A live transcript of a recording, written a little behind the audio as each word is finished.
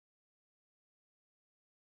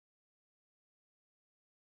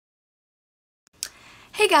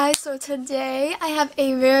Hey guys, so today I have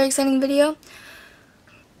a very exciting video.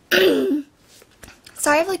 Sorry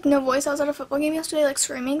I have like no voice. I was at a football game yesterday like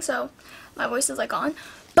screaming, so my voice is like gone.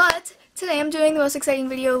 But today I'm doing the most exciting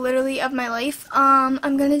video literally of my life.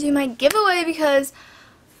 I'm gonna do my giveaway because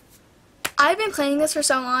I've been planning this for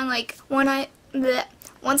so long. Like once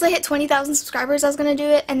I hit 20,000 subscribers I was gonna do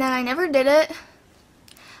it, and then I never did it.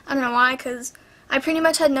 I don't know why, because I pretty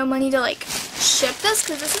much had no money to like ship this,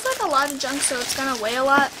 because this is like a lot of junk, so it's gonna weigh a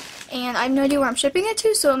lot, and I have no idea where I'm shipping it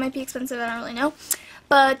to, so it might be expensive. I don't really know.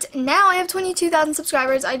 But now I have 22,000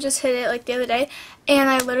 subscribers. I just hit it like the other day, and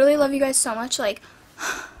I literally love you guys so much. Like,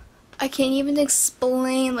 I can't even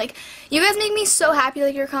explain. Like, you guys make me so happy.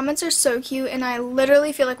 Like, your comments are so cute, and I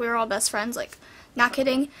literally feel like we were all best friends. Like, not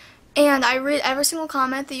kidding. And I read every single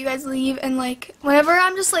comment that you guys leave, and like whenever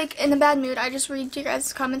I'm just like in a bad mood, I just read your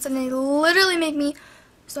guys' comments, and they literally make me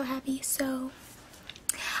so happy. So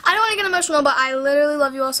I don't want to get emotional, but I literally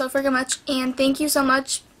love you all so freaking much, and thank you so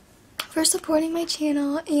much for supporting my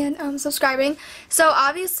channel and subscribing. So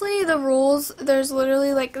obviously the rules, there's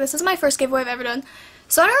literally like, this is my first giveaway I've ever done,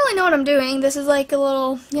 so I don't really know what I'm doing. This is like a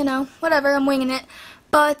little, you know, whatever, I'm winging it.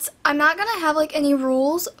 But I'm not gonna have like any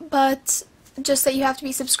rules, but just that you have to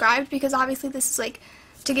be subscribed, because obviously this is like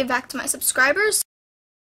to give back to my subscribers.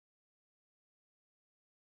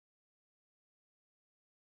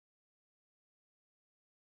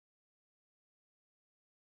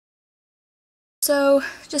 So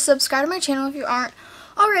just subscribe to my channel if you aren't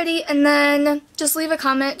already, and then just leave a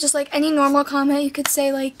comment, just like any normal comment. You could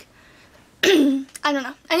say like I don't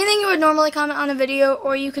know, anything you would normally comment on a video,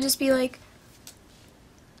 or you could just be like,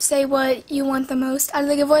 say what you want the most out of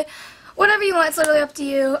the giveaway. Whatever you want, it's literally up to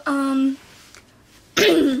you.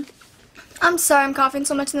 I'm sorry I'm coughing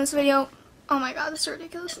so much in this video. Oh my god, this is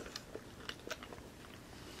ridiculous.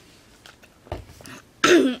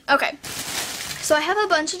 Okay, so I have a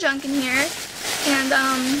bunch of junk in here, and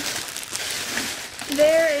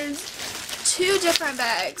there is 2 different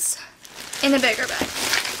bags in a bigger bag.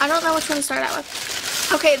 I don't know which one to start out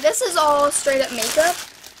with. Okay, this is all straight up makeup,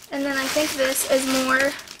 and then I think this is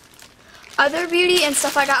more other beauty and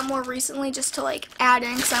stuff I got more recently, just to like add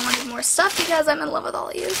in, because I wanted more stuff because I'm in love with all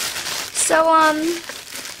of you. So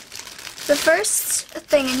the first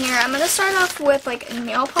thing in here, I'm gonna start off with like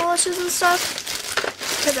nail polishes and stuff,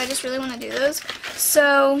 because I just really want to do those.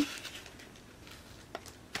 So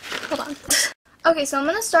hold on. Okay, so I'm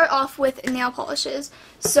gonna start off with nail polishes.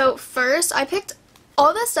 So first, I picked,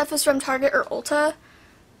 all this stuff is from Target or Ulta,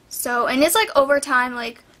 so, and it's like over time,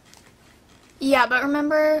 like, yeah, but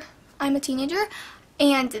remember, I'm a teenager,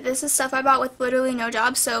 and this is stuff I bought with literally no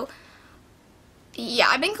job. So yeah,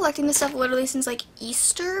 I've been collecting this stuff literally since like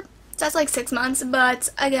Easter, so that's like 6 months. But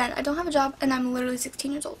again, I don't have a job, and I'm literally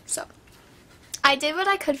 16 years old, so I did what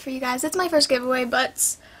I could for you guys. It's my first giveaway,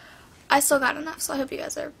 but I still got enough, so I hope you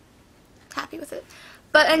guys are happy with it.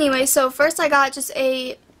 But anyway, so first I got just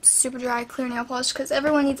a super dry clear nail polish, because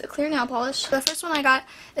everyone needs a clear nail polish. The first one I got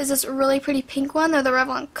is this really pretty pink one. They're the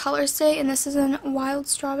Revlon Color Stay, and this is in Wild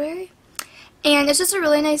Strawberry, and it's just a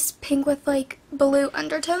really nice pink with like blue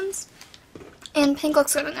undertones, and pink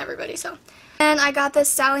looks good on everybody. So, and I got this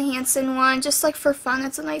Sally Hansen one just like for fun.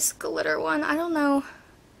 It's a nice glitter one. I don't know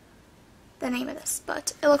the name of this,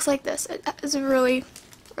 but it looks like this. It is really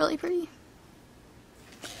pretty.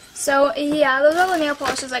 So yeah, those are all the nail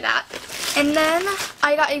polishes I got. And then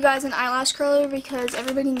I got you guys an eyelash curler, because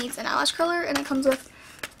everybody needs an eyelash curler, and it comes with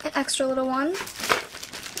an extra little one.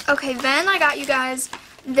 Okay, then I got you guys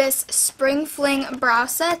this Spring Fling brow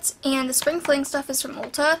set, and the Spring Fling stuff is from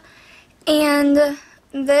Ulta. And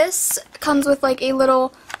this comes with like a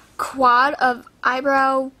little quad of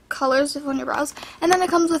eyebrow colors on your brows, and then it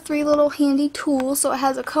comes with 3 little handy tools. So it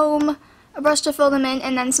has a comb, a brush to fill them in,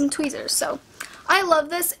 and then some tweezers. So I love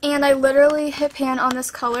this, and I literally hit pan on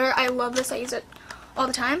this color. I love this. I use it all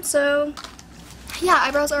the time. So yeah,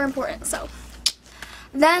 eyebrows are important. So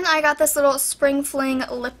then I got this little Spring Fling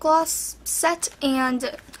lip gloss set,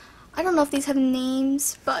 and I don't know if these have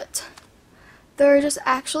names, but they're just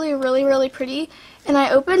actually really pretty. And I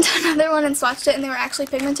opened another one and swatched it, and they were actually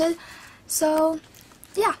pigmented. So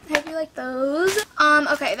yeah, I hope you like those.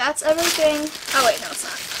 Okay, that's everything. Oh wait, no, it's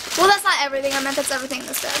not. Well, that's not everything. I meant that's everything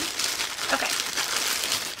instead. Okay.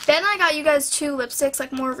 Then I got you guys 2 lipsticks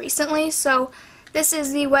like more recently. So this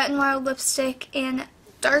is the Wet n Wild lipstick in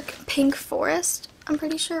Dark Pink Forest. I'm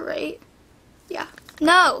pretty sure, right? Yeah.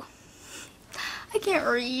 No! I can't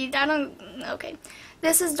read. I don't... Okay.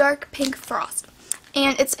 This is Dark Pink Frost.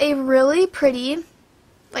 And it's a really pretty,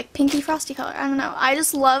 like, pinky frosty color. I don't know. I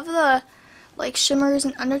just love the, like, shimmers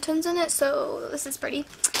and undertones in it. So this is pretty.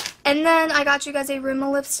 And then I got you guys a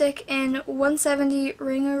Rimmel lipstick in 170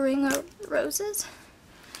 Ring of Roses.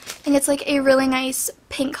 And it's like a really nice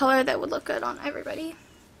pink color that would look good on everybody.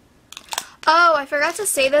 Oh, I forgot to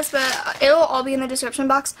say this, but it'll all be in the description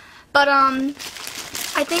box. But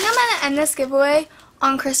I think I'm going to end this giveaway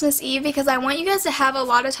on Christmas Eve because I want you guys to have a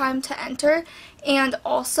lot of time to enter. And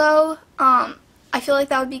also, I feel like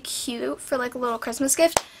that would be cute for like a little Christmas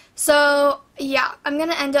gift. So, yeah, I'm going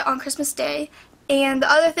to end it on Christmas Day. And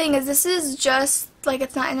the other thing is this is just, like,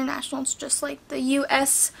 it's not international. It's just, like, the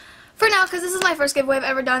U.S. for now because this is my first giveaway I've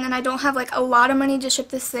ever done. And I don't have, like, a lot of money to ship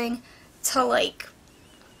this thing to, like,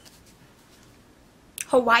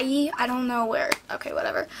 Hawaii. I don't know where. Okay,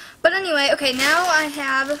 whatever. But anyway, okay, now I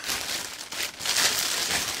have,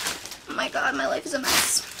 oh my god, my life is a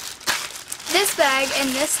mess. This bag, and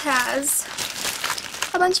this has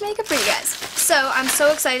a bunch of makeup for you guys. So, I'm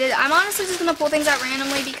so excited. I'm honestly just going to pull things out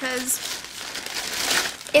randomly because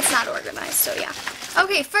it's not organized, so yeah.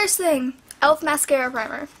 Okay, first thing, e.l.f. mascara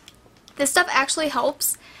primer. This stuff actually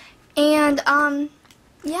helps, and,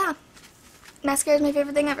 yeah. Mascara is my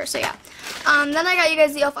favorite thing ever, so yeah. Then I got you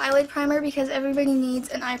guys the e.l.f. eyelid primer because everybody needs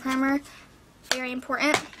an eye primer. Very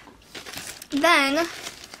important. Then,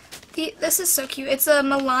 this is so cute. It's a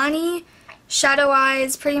Milani Shadow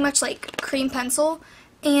Eyes, pretty much like cream pencil.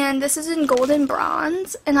 And this is in golden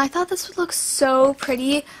bronze. And I thought this would look so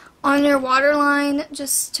pretty on your waterline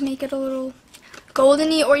just to make it a little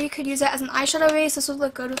goldeny. Or you could use it as an eyeshadow base. This would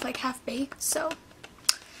look good with like half baked. So,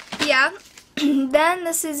 yeah. Then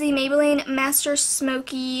this is the Maybelline Master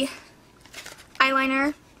Smoky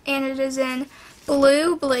eyeliner, and it is in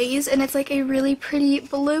Blue Blaze, and it's like a really pretty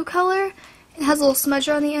blue color. It has a little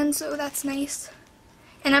smudger on the end, so that's nice.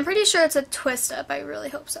 And I'm pretty sure it's a twist up. I really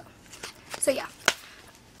hope so. So yeah.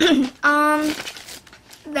 Then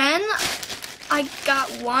I got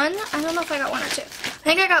one. I don't know if I got one or two. I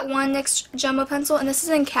think I got one NYX Jumbo Pencil, and this is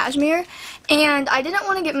in Cashmere. And I didn't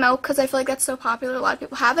want to get Milk because I feel like that's so popular. A lot of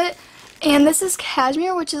people have it. And this is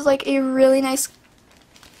Cashmere, which is like a really nice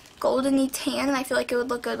goldeny tan, and I feel like it would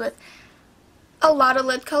look good with a lot of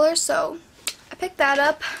lid color, so I picked that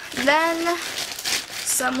up. Then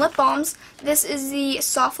some lip balms. This is the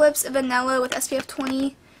Soft Lips Vanilla with SPF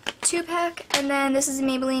 20 2-pack, and then this is the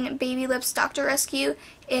Maybelline Baby Lips Dr. Rescue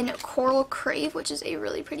in Coral Crave, which is a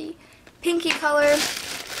really pretty pinky color.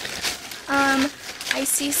 I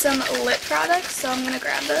see some lip products, so I'm going to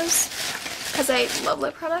grab those because I love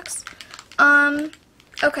lip products.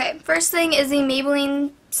 Okay, first thing is the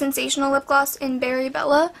Maybelline Sensational Lip Gloss in Berry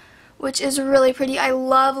Bella, which is really pretty. I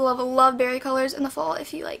love, love, love berry colors in the fall,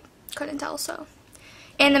 if you, like, couldn't tell, so.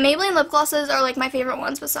 And the Maybelline lip glosses are, like, my favorite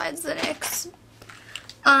ones besides the NYX.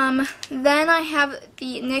 Then I have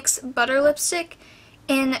the NYX Butter Lipstick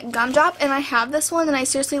in Gumdrop, and I have this one, and I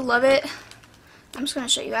seriously love it. I'm just going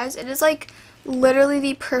to show you guys. It is, like, literally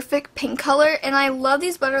the perfect pink color, and I love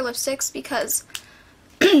these butter lipsticks because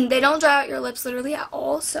they don't dry out your lips literally at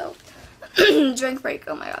all, so drink break,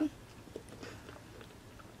 oh my god.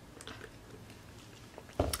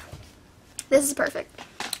 This is perfect.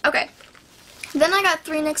 Okay, then I got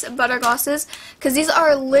 3 NYX Butter Glosses, because these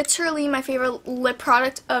are literally my favorite lip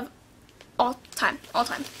product of all time.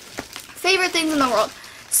 Favorite things in the world.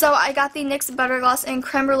 So I got the NYX Butter Gloss in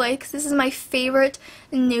Creme Brulee, because this is my favorite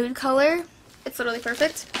nude color. It's literally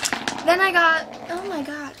perfect. Then I got, oh my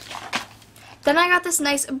god. Then I got this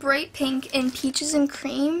nice bright pink in Peaches and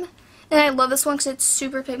Cream. And I love this one because it's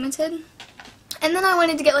super pigmented. And then I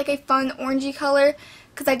wanted to get like a fun orangey color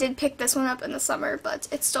because I did pick this one up in the summer, but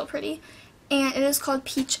it's still pretty. And it is called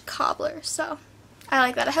Peach Cobbler, so I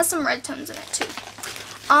like that. It has some red tones in it too.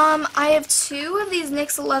 I have 2 of these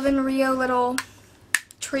NYX 11 Rio little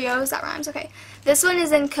trios. That rhymes, okay. This one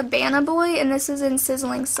is in Cabana Boy, and this is in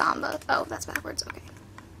Sizzling Samba. Oh, that's backwards, okay.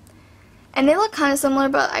 And they look kind of similar,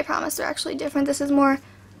 but I promise they're actually different. This is more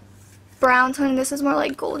brown tone, this is more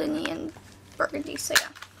like goldeny and burgundy, so yeah.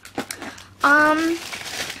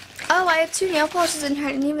 Oh, I have 2 nail polishes in here.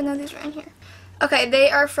 I didn't even know these were in here. Okay, they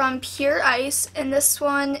are from Pure Ice, and this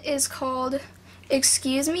one is called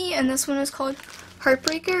Excuse Me, and this one is called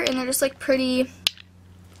Heartbreaker, and they're just like pretty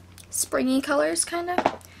springy colors, kind of.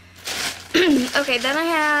 Okay, then I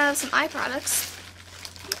have some eye products.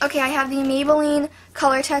 Okay, I have the Maybelline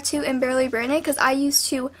Color Tattoo in Barely Branded because I used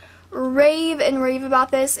to rave and rave about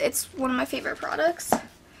this. It's one of my favorite products.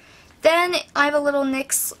 Then I have a little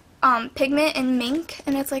NYX pigment in Mink,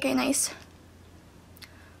 and it's like a nice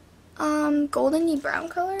goldeny brown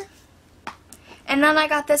color. And then I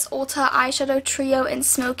got this Ulta eyeshadow trio in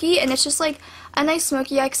Smoky, and it's just like a nice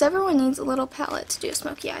smoky eye because everyone needs a little palette to do a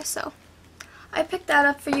smoky eye, so I picked that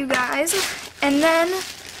up for you guys. And then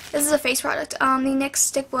This is a face product. The NYX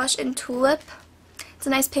Stick Blush in Tulip. It's a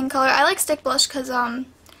nice pink color. I like stick blush because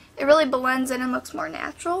it really blends in and looks more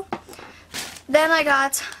natural. Then I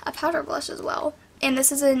got a powder blush as well. And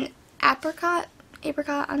this is an apricot, I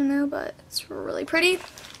don't know, but it's really pretty.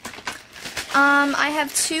 I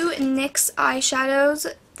have two NYX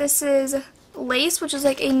eyeshadows. This is Lace, which is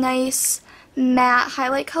like a nice matte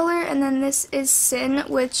highlight color. And then this is Sin,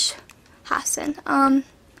 which has Sin.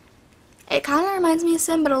 It kind of reminds me of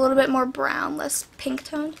Sin, but a little bit more brown, less pink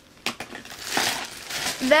toned.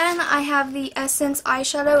 Then I have the Essence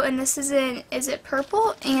eyeshadow, and this is in Is It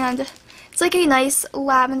Purple, and it's like a nice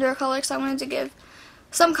lavender color, so I wanted to give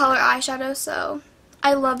some color eyeshadow, so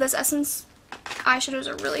I love this. Essence eyeshadows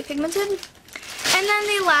are really pigmented. And then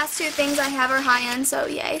the last two things I have are high-end, so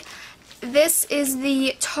yay. This is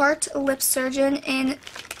the Tarte Lip Surgeon in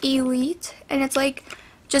Elite, and it's like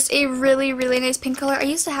just a really, really nice pink color. I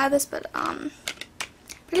used to have this, but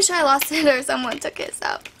pretty sure I lost it or someone took it,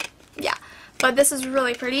 so yeah. But this is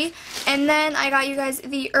really pretty. And then I got you guys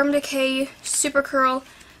the Urban Decay Super Curl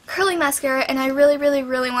Curling Mascara, and I really, really,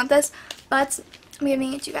 really want this, but I'm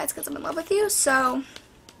giving it to you guys because I'm in love with you, so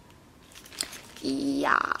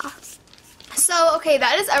yeah. So, okay,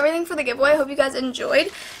 that is everything for the giveaway. I hope you guys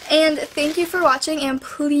enjoyed, and thank you for watching, and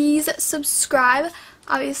please subscribe,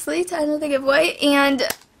 obviously, to enter the giveaway, and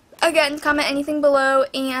again, comment anything below,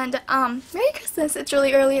 and Merry Christmas. It's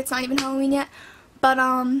really early, it's not even Halloween yet, but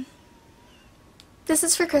this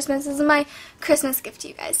is for Christmas. This is my Christmas gift to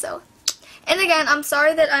you guys, so. And again, I'm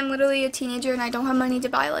sorry that I'm literally a teenager and I don't have money to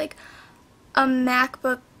buy, like, a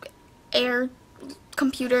MacBook Air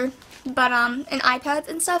computer, but, and iPads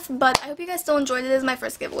and stuff, but I hope you guys still enjoyed it. This is my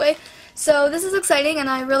first giveaway. So, this is exciting, and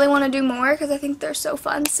I really want to do more because I think they're so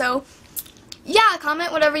fun. So, yeah,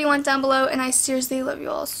 comment whatever you want down below, and I seriously love you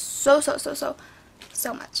all so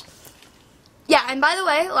much. Yeah, and by the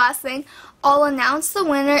way, last thing, I'll announce the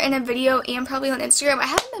winner in a video and probably on Instagram. I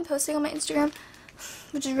haven't been posting on my Instagram,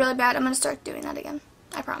 which is really bad. I'm going to start doing that again.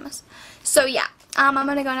 I promise. So, yeah. I'm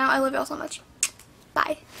going to go now. I love you all so much.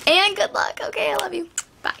 Bye. And good luck. Okay, I love you.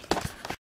 Bye.